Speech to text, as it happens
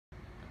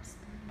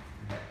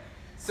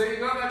So you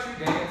go about your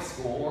day of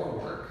school or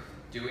work,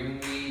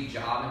 doing the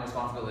job and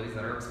responsibilities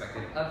that are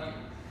expected of you.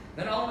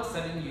 Then all of a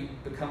sudden you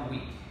become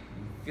weak.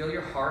 You feel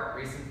your heart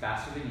racing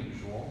faster than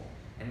usual,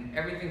 and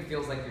everything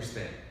feels like you're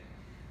spinning,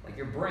 like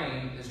your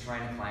brain is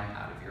trying to climb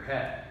out of your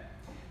head.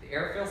 The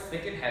air feels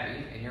thick and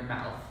heavy, and your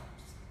mouth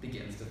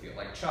begins to feel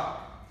like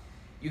chalk.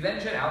 You then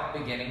jet out,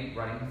 beginning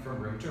running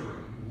from room to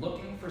room,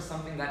 looking for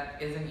something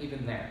that isn't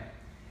even there,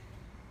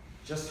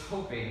 just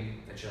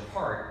hoping that your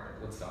heart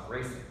would stop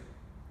racing.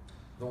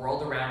 The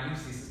world around you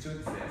ceases to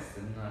exist,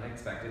 and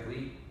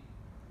unexpectedly,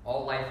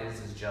 all life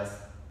is just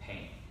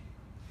pain.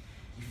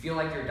 You feel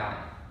like you're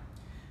dying.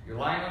 You're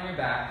lying on your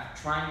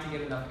back, trying to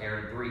get enough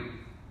air to breathe.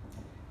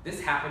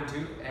 This happened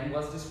to and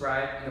was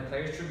described in the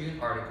Players Tribune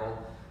article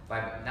by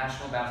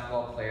National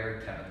basketball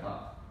player Kevin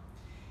Love.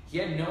 He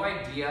had no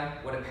idea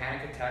what a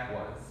panic attack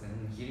was,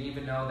 and he didn't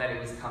even know that it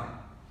was coming.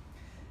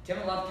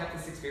 Kevin Love kept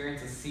this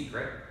experience a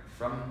secret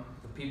from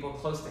the people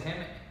close to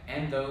him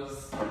and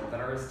those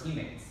that are his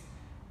teammates.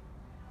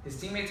 His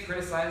teammates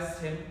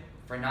criticized him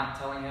for not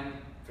telling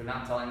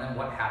them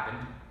what happened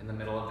in the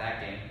middle of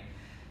that game,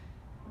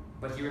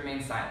 but he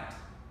remained silent.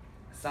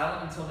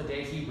 Silent until the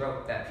day he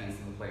wrote that piece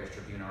in the Players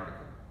Tribune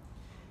article,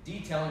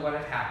 detailing what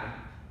had happened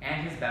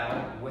and his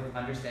battle with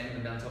understanding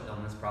the mental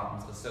illness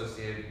problems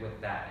associated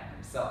with that and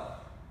himself.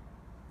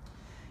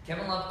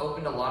 Kevin Love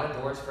opened a lot of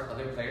doors for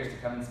other players to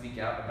come and speak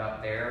out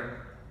about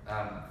their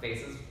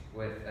faces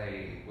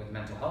with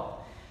mental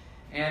health,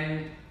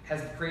 and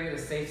has created a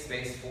safe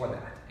space for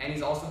that. And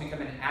he's also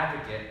become an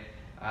advocate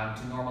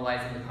to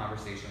normalizing the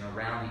conversation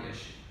around the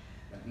issue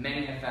that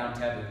many have found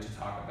taboo to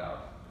talk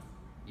about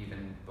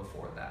even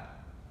before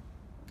that.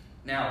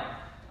 Now,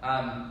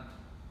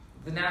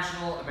 the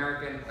National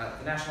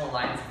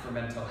Alliance for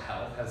Mental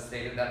Health has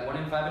stated that 1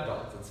 in 5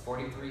 adults, that's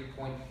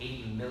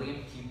 43.8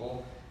 million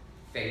people,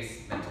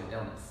 face mental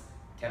illness.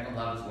 Kevin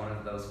Love is one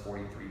of those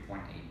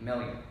 43.8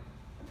 million.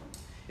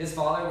 His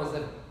father was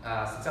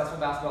a successful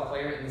basketball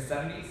player in the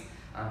 70s,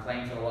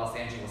 playing for the Los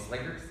Angeles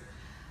Lakers.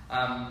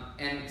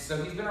 And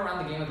so he's been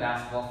around the game of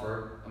basketball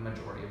for a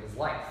majority of his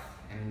life.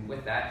 And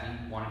with that,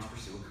 he wanted to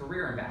pursue a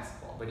career in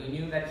basketball, but he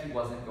knew that he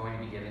wasn't going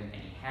to be given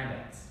any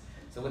handouts.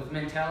 So with the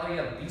mentality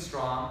of be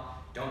strong,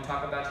 don't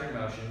talk about your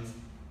emotions,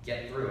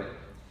 get through it,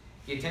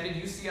 he attended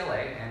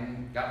UCLA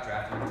and got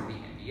drafted into the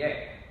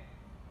NBA.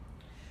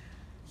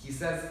 He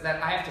says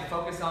that I have to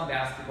focus on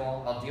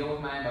basketball, I'll deal with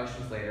my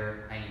emotions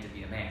later, I need to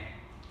be a man.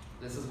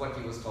 This is what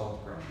he was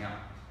told growing up.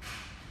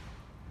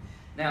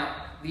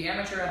 Now, the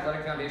Amateur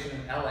Athletic Foundation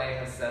of LA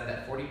has said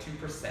that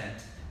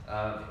 42%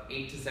 of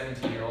 8 to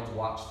 17-year-olds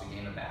watch the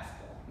game of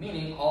basketball,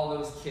 meaning all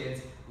those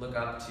kids look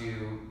up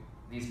to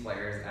these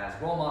players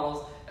as role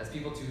models, as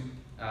people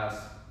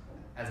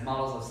as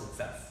models of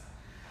success.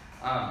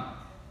 I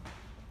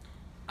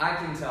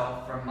can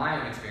tell from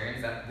my own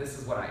experience that this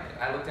is what I did.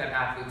 I looked at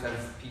athletes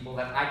as people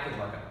that I could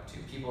look up to,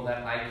 people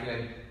that I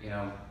could,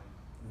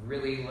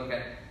 really look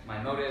at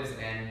my motives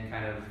and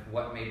kind of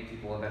what made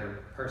people a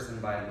better person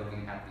by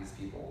looking at these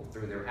people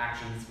through their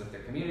actions with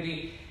their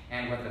community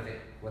and what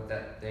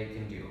they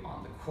can do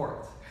on the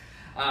court.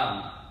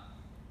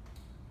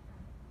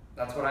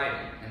 That's what I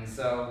did. And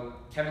so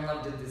Kevin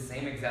Love did the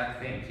same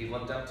exact thing. He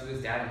looked up to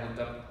his dad and looked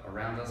up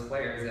around those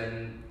players,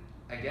 and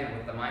again,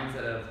 with the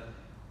mindset of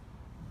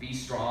be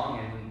strong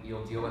and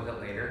you'll deal with it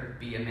later,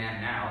 be a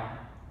man now,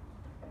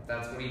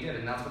 that's what he did.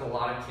 And that's what a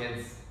lot of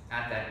kids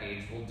at that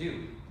age will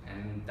do.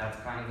 And that's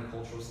kind of the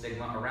cultural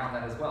stigma around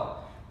that as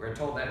well. We're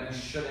told that we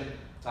shouldn't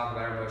talk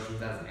about our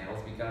emotions as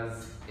males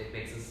because it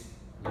makes us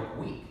look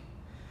weak.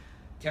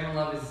 Kevin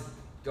Love is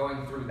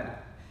going through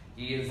that.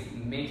 He is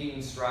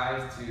making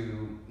strides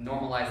to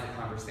normalize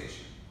the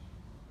conversation.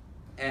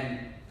 And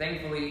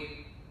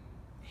thankfully,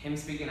 him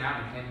speaking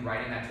out and him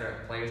writing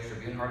that Players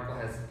Tribune article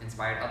has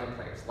inspired other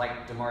players,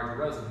 like DeMar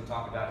DeRozan, who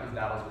talked about his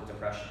battles with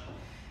depression.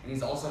 And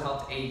he's also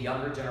helped a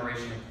younger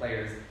generation of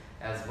players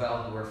as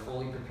well who are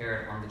fully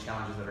prepared on the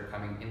challenges that are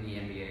coming in the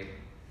NBA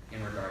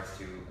in regards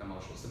to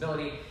emotional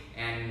stability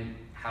and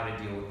how to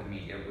deal with the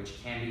media,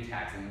 which can be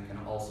taxing and can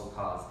also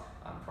cause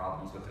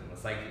problems within the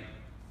psyche.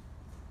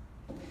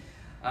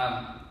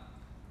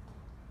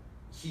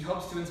 He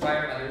hopes to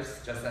inspire others,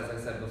 just as I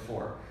said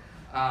before,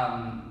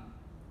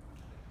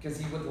 because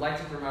he would like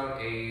to promote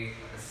a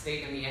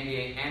state in the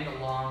NBA and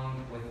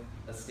along with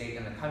a state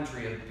in the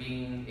country of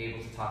being able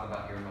to talk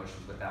about your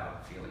emotions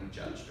without feeling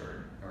judged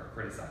or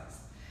criticized.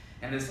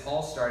 And this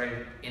all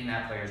started in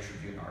that Players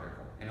Tribune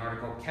article, an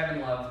article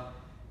Kevin Love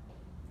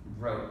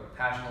wrote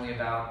passionately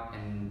about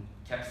and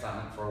kept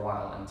silent for a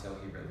while until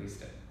he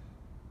released it.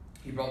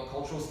 He broke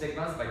cultural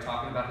stigmas by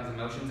talking about his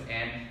emotions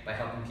and by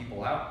helping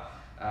people out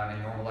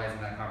and normalizing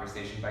that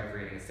conversation by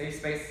creating a safe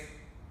space.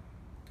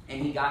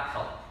 And he got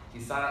help. He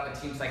sought out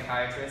a team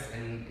psychiatrist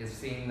and is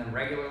seeing them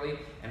regularly,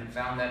 and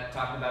found that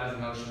talking about his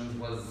emotions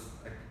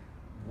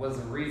was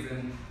a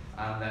reason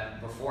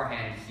that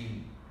beforehand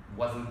he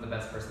wasn't the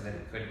best person that he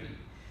could be.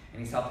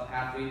 And he's helped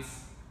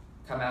athletes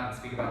come out and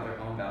speak about their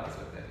own battles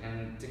with it.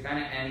 And to kind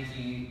of end,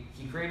 he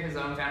created his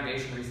own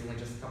foundation recently,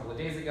 just a couple of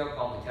days ago,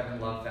 called the Kevin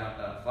Love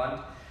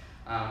Fund.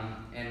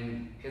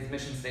 And his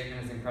mission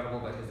statement is incredible,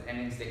 but his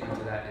ending statement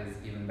to that is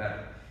even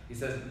better. He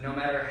says, no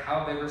matter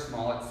how big or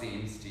small it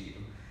seems to you,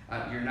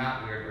 you're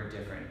not weird or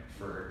different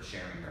for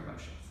sharing your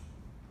emotions.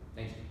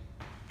 Thank you.